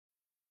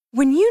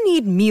When you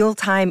need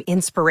mealtime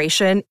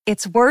inspiration,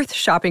 it's worth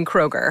shopping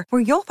Kroger,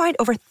 where you'll find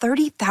over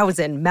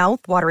 30,000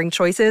 mouth-watering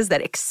choices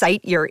that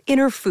excite your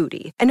inner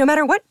foodie. And no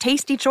matter what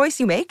tasty choice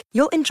you make,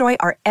 you'll enjoy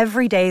our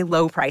everyday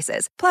low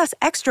prices, plus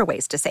extra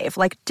ways to save,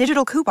 like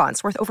digital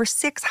coupons worth over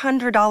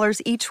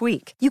 $600 each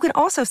week. You can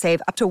also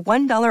save up to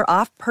 $1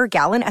 off per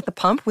gallon at the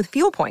pump with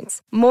fuel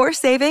points. More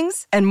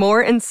savings and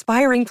more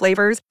inspiring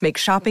flavors make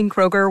shopping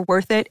Kroger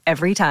worth it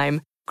every time.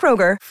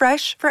 Kroger,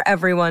 fresh for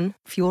everyone.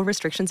 Fuel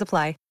restrictions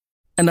apply.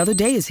 Another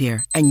day is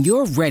here, and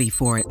you're ready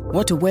for it.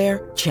 What to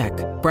wear? Check.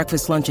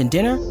 Breakfast, lunch, and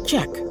dinner?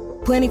 Check.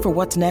 Planning for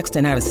what's next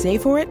and how to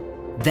save for it?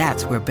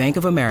 That's where Bank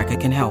of America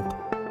can help.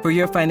 For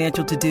your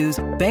financial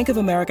to-dos, Bank of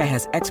America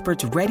has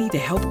experts ready to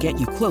help get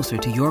you closer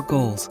to your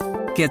goals.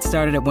 Get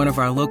started at one of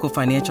our local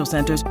financial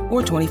centers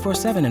or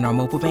 24/7 in our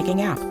mobile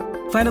banking app.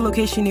 Find a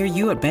location near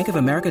you at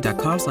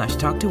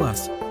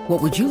bankofamerica.com/talktous. What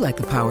would you like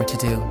the power to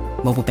do?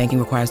 Mobile banking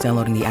requires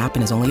downloading the app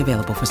and is only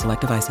available for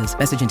select devices.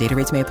 Message and data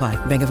rates may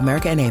apply. Bank of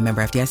America N.A.,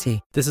 member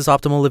FDIC. This is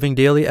Optimal Living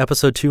Daily,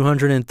 episode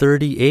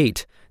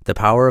 238, The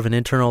Power of an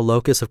Internal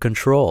Locus of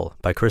Control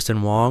by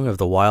Kristen Wong of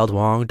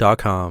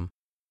thewildwong.com.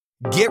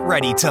 Get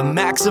ready to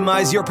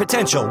maximize your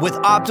potential with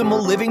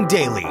Optimal Living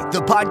Daily,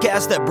 the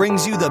podcast that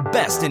brings you the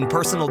best in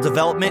personal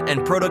development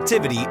and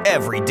productivity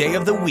every day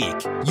of the week.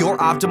 Your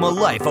optimal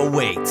life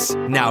awaits.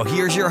 Now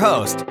here's your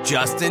host,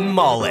 Justin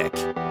Malik.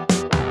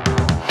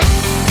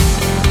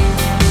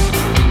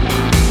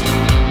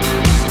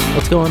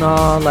 What's going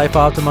on, Life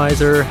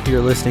Optimizer? You're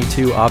listening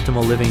to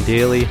Optimal Living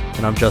Daily,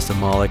 and I'm Justin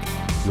Malik,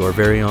 your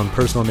very own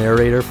personal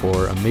narrator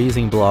for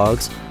amazing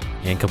blogs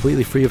and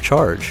completely free of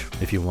charge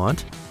if you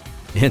want.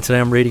 And today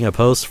I'm reading a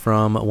post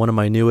from one of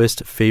my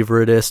newest,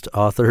 favoritist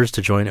authors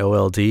to join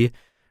OLD,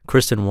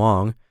 Kristen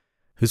Wong,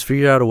 who's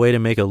figured out a way to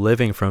make a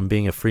living from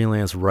being a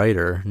freelance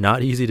writer.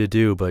 Not easy to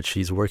do, but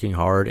she's working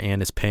hard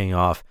and it's paying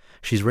off.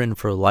 She's written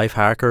for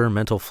Lifehacker,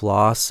 Mental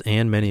Floss,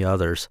 and many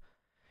others.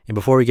 And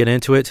before we get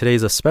into it,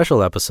 today's a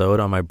special episode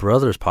on my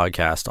brother's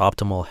podcast,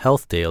 Optimal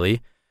Health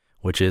Daily,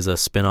 which is a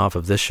spin-off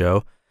of this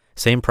show.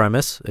 Same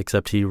premise,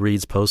 except he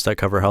reads posts that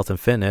cover health and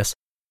fitness.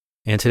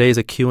 And today's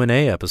a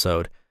Q&A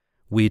episode.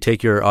 We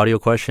take your audio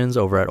questions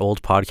over at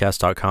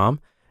oldpodcast.com,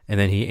 and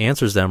then he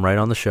answers them right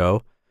on the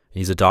show.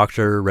 He's a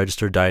doctor,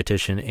 registered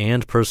dietitian,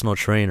 and personal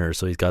trainer,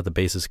 so he's got the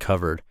bases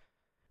covered.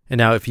 And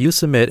now, if you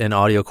submit an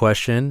audio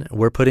question,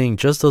 we're putting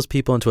just those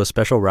people into a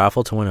special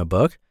raffle to win a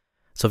book.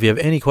 So if you have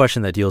any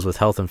question that deals with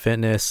health and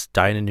fitness,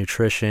 diet and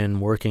nutrition,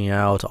 working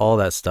out, all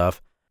that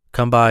stuff,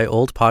 come by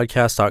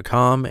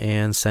oldpodcast.com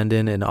and send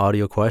in an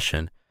audio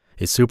question.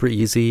 It's super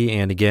easy,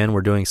 and again,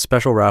 we're doing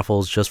special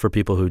raffles just for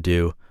people who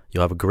do.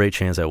 You'll have a great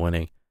chance at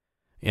winning.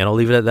 And I'll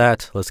leave it at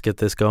that. Let's get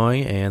this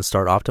going and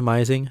start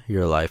optimizing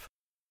your life.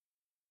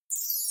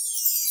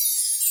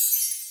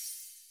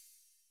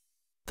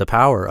 The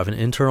Power of an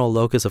Internal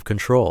Locus of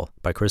Control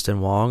by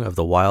Kristen Wong of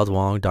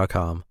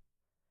thewildwong.com.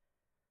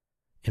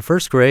 In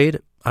first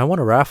grade, I won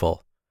a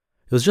raffle.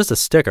 It was just a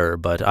sticker,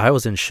 but I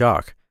was in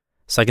shock.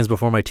 Seconds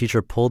before my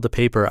teacher pulled the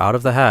paper out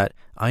of the hat,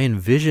 I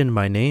envisioned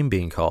my name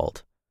being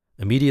called.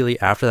 Immediately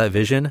after that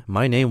vision,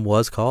 my name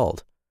was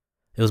called.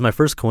 It was my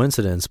first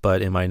coincidence,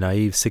 but in my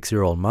naive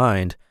 6-year-old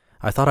mind,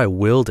 I thought I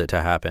willed it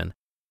to happen.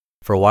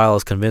 For a while, I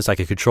was convinced I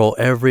could control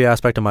every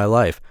aspect of my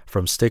life,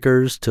 from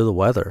stickers to the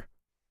weather.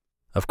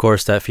 Of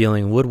course, that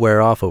feeling would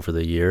wear off over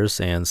the years,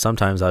 and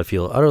sometimes I'd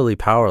feel utterly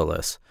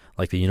powerless,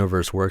 like the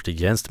universe worked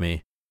against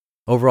me.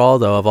 Overall,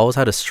 though, I've always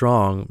had a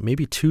strong,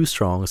 maybe too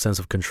strong, sense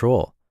of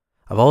control.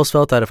 I've always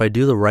felt that if I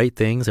do the right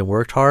things and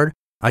worked hard,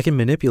 I can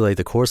manipulate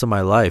the course of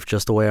my life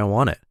just the way I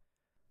want it.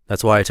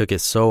 That's why I took it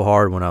so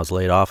hard when I was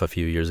laid off a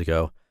few years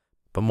ago,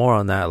 but more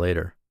on that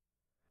later.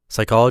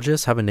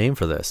 Psychologists have a name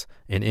for this,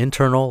 an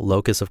internal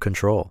locus of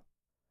control.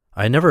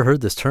 I had never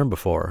heard this term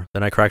before.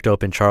 Then I cracked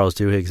open Charles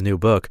Duhigg's new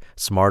book,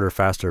 Smarter,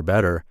 Faster,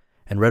 Better,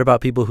 and read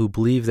about people who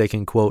believe they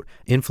can, quote,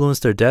 influence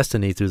their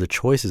destiny through the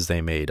choices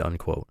they made,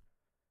 unquote.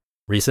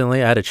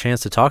 Recently, I had a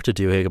chance to talk to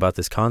Duhigg about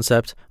this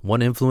concept,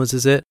 what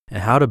influences it,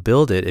 and how to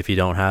build it if you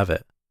don't have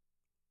it.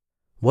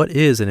 What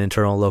is an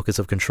internal locus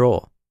of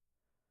control?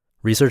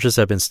 Researchers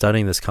have been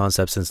studying this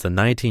concept since the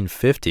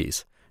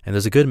 1950s, and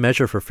there's a good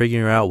measure for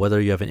figuring out whether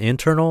you have an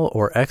internal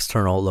or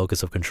external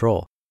locus of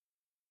control.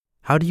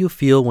 How do you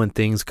feel when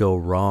things go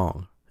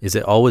wrong? Is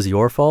it always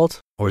your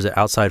fault, or is it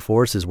outside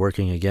forces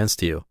working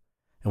against you?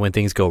 And when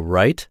things go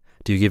right,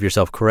 do you give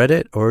yourself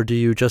credit, or do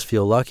you just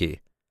feel lucky?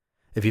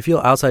 If you feel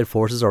outside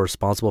forces are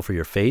responsible for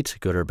your fate,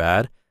 good or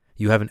bad,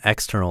 you have an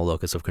external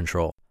locus of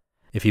control.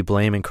 If you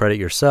blame and credit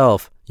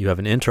yourself, you have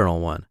an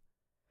internal one.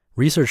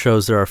 Research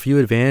shows there are a few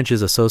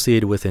advantages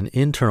associated with an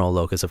internal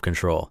locus of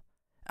control: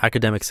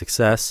 academic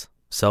success,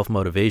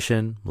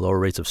 self-motivation, lower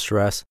rates of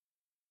stress.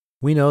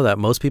 We know that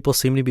most people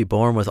seem to be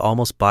born with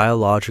almost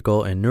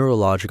biological and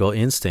neurological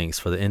instincts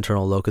for the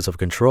internal locus of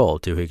control,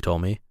 Duhigg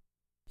told me.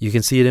 You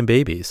can see it in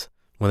babies.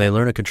 When they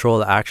learn to control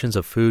the actions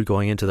of food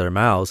going into their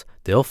mouths,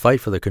 they'll fight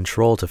for the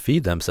control to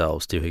feed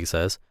themselves, Duhigg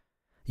says.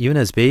 Even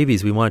as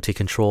babies, we want to take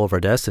control of our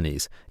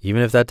destinies,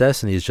 even if that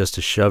destiny is just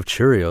to shove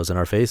Cheerios in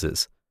our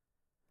faces.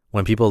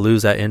 When people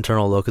lose that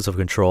internal locus of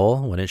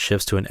control, when it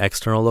shifts to an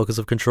external locus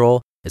of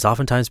control, it's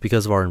oftentimes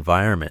because of our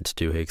environment,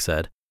 Duhigg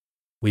said.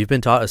 We've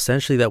been taught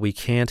essentially that we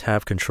can't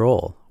have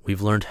control.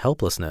 We've learned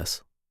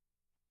helplessness.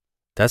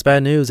 That's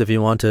bad news if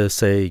you want to,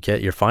 say,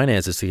 get your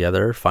finances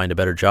together, find a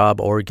better job,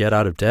 or get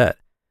out of debt.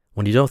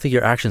 When you don't think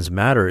your actions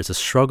matter, it's a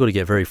struggle to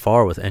get very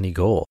far with any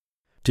goal.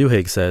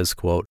 Duhigg says,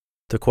 quote,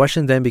 "The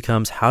question then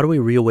becomes, how do we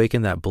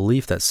reawaken that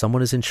belief that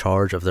someone is in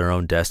charge of their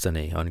own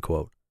destiny,"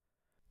 unquote.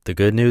 The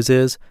good news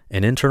is,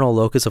 an internal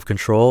locus of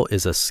control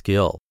is a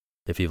skill.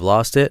 If you've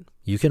lost it,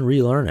 you can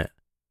relearn it.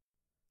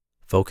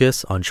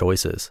 Focus on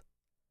choices.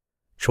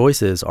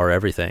 Choices are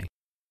everything.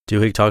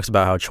 Duhigg talks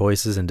about how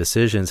choices and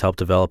decisions help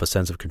develop a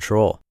sense of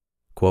control.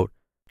 Quote,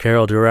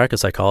 Carol Durack, a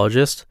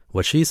psychologist,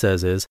 what she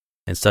says is,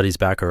 and studies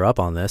back her up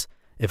on this,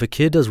 if a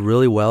kid does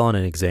really well on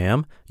an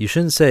exam, you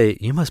shouldn't say,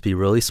 "You must be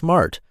really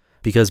smart,"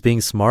 because being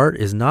smart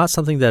is not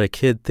something that a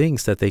kid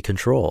thinks that they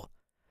control.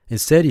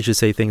 Instead, you should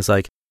say things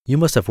like, "You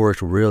must have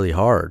worked really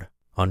hard,"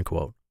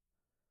 unquote.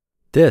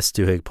 This,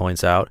 Duhigg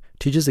points out,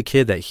 teaches a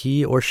kid that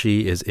he or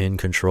she is in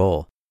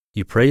control.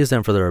 You praise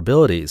them for their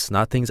abilities,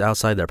 not things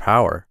outside their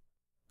power.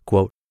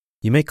 Quote,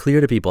 "You make clear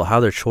to people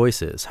how their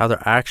choices, how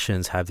their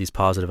actions have these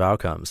positive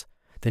outcomes.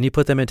 Then you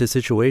put them into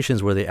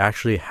situations where they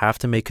actually have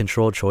to make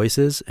controlled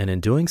choices, and in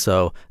doing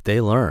so,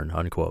 they learn,"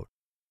 unquote.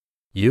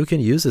 You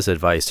can use this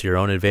advice to your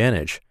own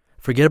advantage.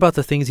 Forget about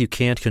the things you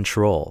can't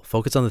control.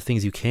 Focus on the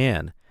things you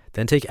can.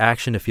 Then take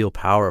action to feel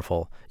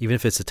powerful, even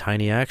if it's a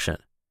tiny action.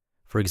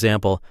 For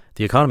example,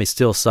 the economy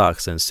still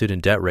sucks and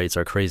student debt rates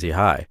are crazy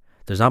high.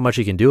 There's not much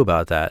you can do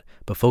about that,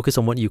 but focus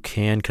on what you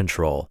can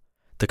control.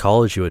 The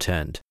college you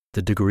attend,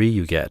 the degree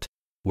you get,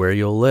 where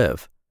you'll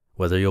live,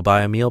 whether you'll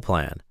buy a meal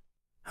plan,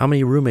 how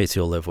many roommates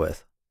you'll live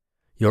with.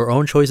 Your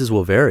own choices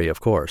will vary, of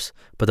course,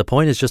 but the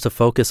point is just to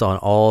focus on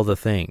all the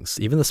things,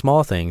 even the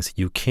small things,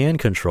 you can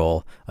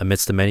control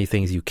amidst the many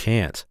things you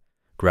can't.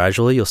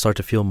 Gradually, you'll start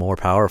to feel more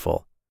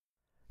powerful.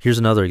 Here's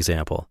another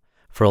example.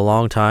 For a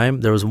long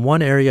time, there was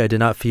one area I did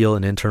not feel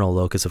an internal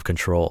locus of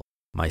control,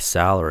 my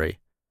salary.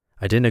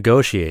 I didn't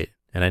negotiate,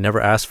 and I never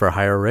asked for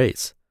higher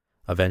rates.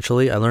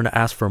 Eventually, I learned to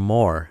ask for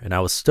more, and I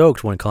was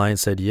stoked when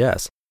clients said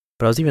yes,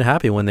 but I was even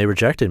happy when they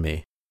rejected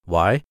me.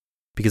 Why?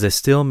 Because I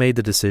still made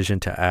the decision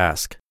to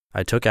ask.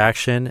 I took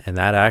action, and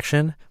that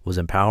action was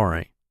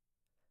empowering.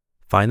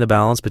 Find the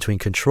balance between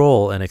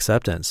control and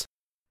acceptance.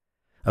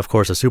 Of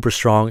course, a super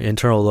strong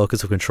internal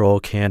locus of control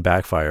can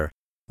backfire.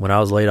 When I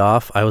was laid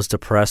off, I was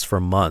depressed for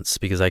months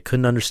because I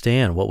couldn't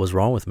understand what was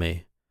wrong with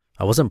me.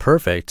 I wasn't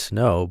perfect,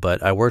 no,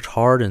 but I worked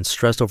hard and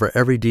stressed over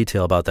every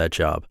detail about that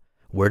job.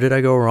 Where did I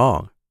go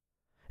wrong?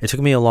 It took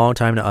me a long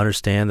time to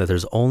understand that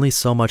there's only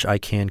so much I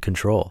can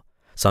control.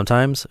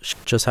 Sometimes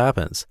shit just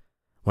happens.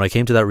 When I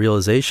came to that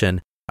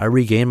realization, I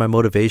regained my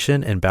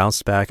motivation and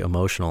bounced back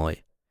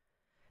emotionally.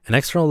 An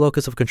external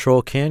locus of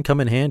control can come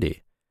in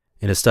handy.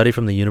 In a study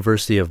from the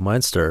University of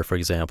Munster, for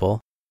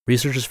example,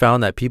 researchers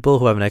found that people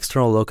who have an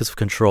external locus of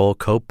control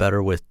cope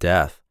better with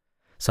death.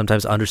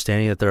 Sometimes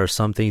understanding that there are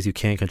some things you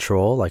can't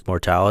control, like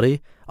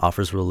mortality,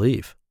 offers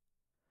relief.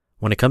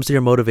 When it comes to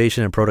your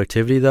motivation and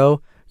productivity,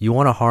 though, you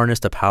want to harness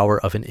the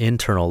power of an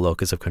internal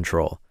locus of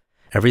control.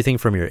 Everything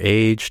from your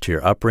age to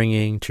your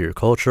upbringing to your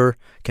culture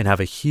can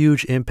have a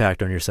huge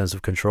impact on your sense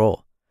of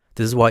control.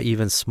 This is why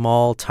even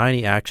small,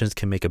 tiny actions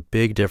can make a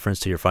big difference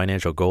to your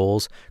financial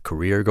goals,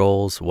 career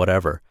goals,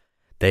 whatever.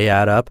 They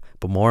add up,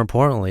 but more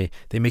importantly,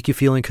 they make you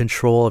feel in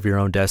control of your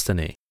own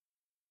destiny.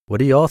 What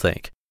do y'all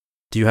think?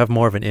 Do you have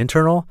more of an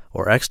internal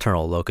or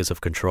external locus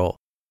of control?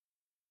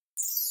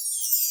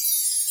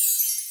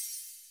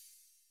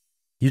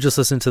 You just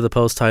listened to the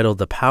post titled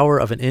The Power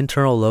of an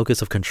Internal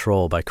Locus of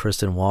Control by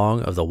Kristen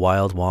Wong of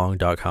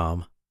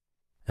thewildwong.com.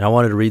 And I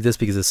wanted to read this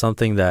because it's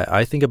something that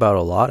I think about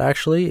a lot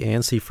actually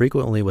and see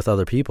frequently with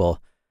other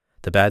people.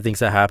 The bad things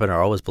that happen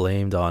are always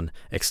blamed on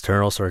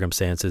external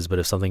circumstances, but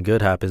if something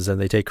good happens, then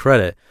they take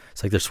credit.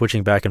 It's like they're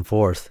switching back and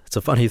forth. It's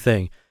a funny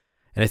thing.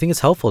 And I think it's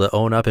helpful to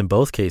own up in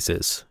both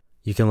cases.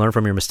 You can learn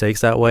from your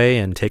mistakes that way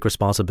and take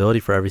responsibility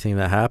for everything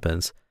that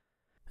happens.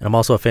 And I'm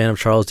also a fan of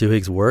Charles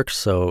Duhigg's work,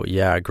 so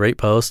yeah, great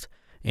post.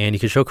 And you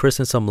can show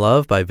Kristen some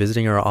love by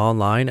visiting her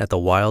online at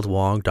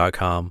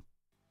thewildwong.com.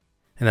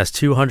 And that's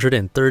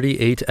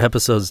 238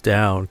 episodes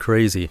down.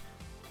 Crazy.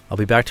 I'll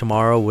be back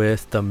tomorrow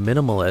with The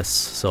Minimalists,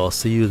 so I'll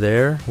see you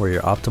there where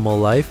your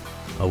optimal life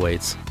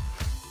awaits.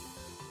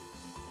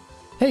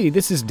 Hey,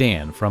 this is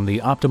Dan from the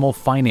Optimal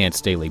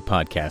Finance Daily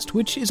podcast,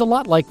 which is a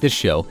lot like this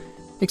show,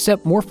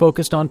 except more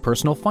focused on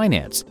personal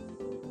finance.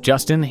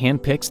 Justin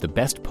handpicks the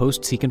best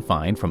posts he can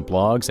find from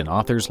blogs and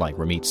authors like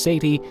Ramit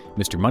Sethi,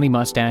 Mr. Money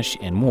Mustache,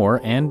 and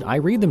more, and I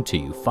read them to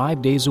you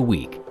 5 days a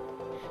week.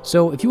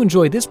 So if you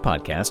enjoy this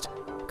podcast,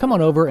 come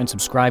on over and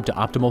subscribe to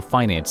Optimal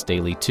Finance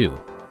Daily too.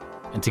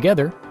 And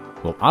together,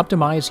 we'll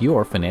optimize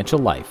your financial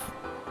life.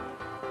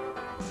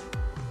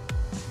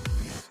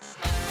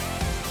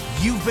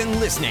 You've been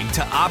listening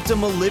to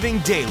Optimal Living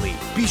Daily.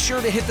 Be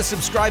sure to hit the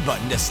subscribe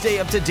button to stay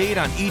up to date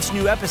on each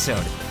new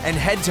episode, and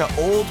head to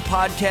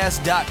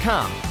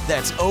oldpodcast.com.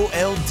 That's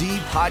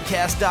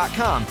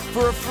OLDpodcast.com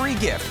for a free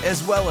gift,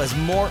 as well as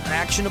more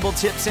actionable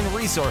tips and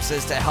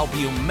resources to help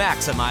you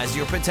maximize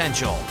your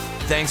potential.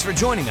 Thanks for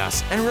joining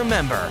us, and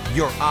remember,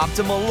 your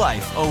optimal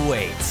life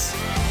awaits.